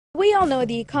We all know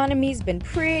the economy's been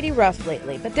pretty rough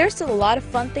lately, but there's still a lot of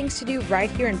fun things to do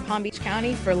right here in Palm Beach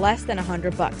County for less than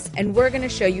 $100, and we're going to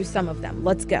show you some of them.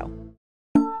 Let's go.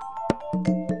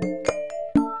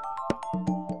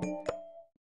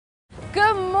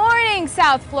 Good morning,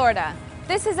 South Florida.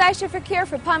 This is Aisha Faquir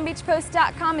for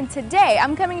PalmBeachPost.com, and today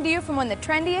I'm coming to you from one of the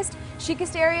trendiest,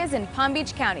 chicest areas in Palm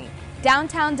Beach County,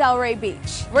 downtown Delray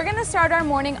Beach. We're going to start our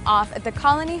morning off at the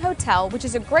Colony Hotel, which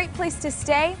is a great place to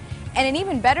stay and an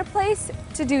even better place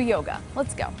to do yoga.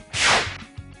 Let's go.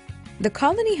 The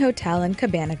Colony Hotel and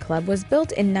Cabana Club was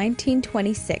built in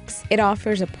 1926. It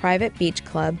offers a private beach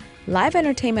club, live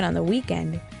entertainment on the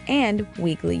weekend, and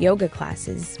weekly yoga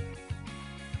classes.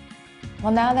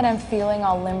 Well, now that I'm feeling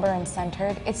all limber and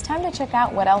centered, it's time to check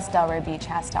out what else Delray Beach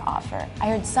has to offer. I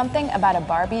heard something about a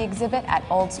Barbie exhibit at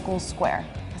Old School Square.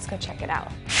 Let's go check it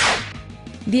out.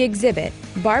 The exhibit,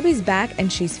 Barbie's Back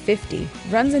and She's 50,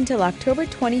 runs until October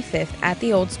 25th at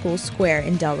the Old School Square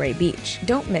in Delray Beach.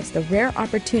 Don't miss the rare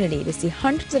opportunity to see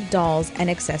hundreds of dolls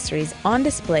and accessories on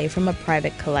display from a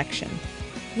private collection.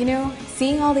 You know,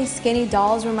 seeing all these skinny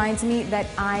dolls reminds me that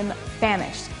I'm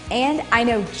famished, and I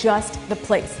know just the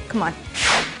place. Come on.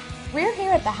 We're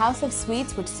here at the House of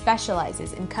Sweets, which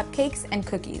specializes in cupcakes and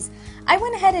cookies. I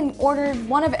went ahead and ordered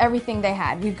one of everything they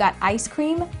had. We've got ice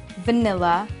cream,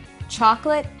 vanilla,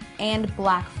 chocolate, and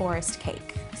black forest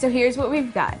cake. So here's what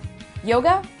we've got.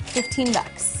 Yoga,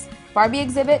 $15. Barbie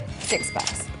exhibit,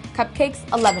 $6. Cupcakes,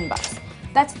 $11.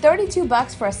 That's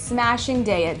 $32 for a smashing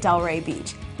day at Delray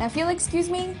Beach. Now if you'll excuse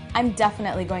me, I'm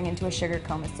definitely going into a sugar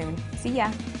coma soon. See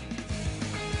ya.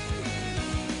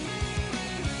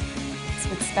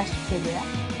 With special figure.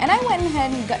 And I went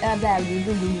ahead and got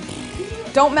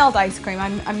don't melt ice cream,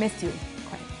 I missed you.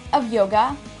 Of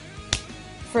yoga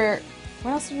for,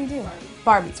 what else did we do?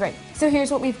 Barbies, right. So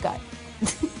here's what we've got.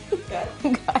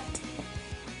 Got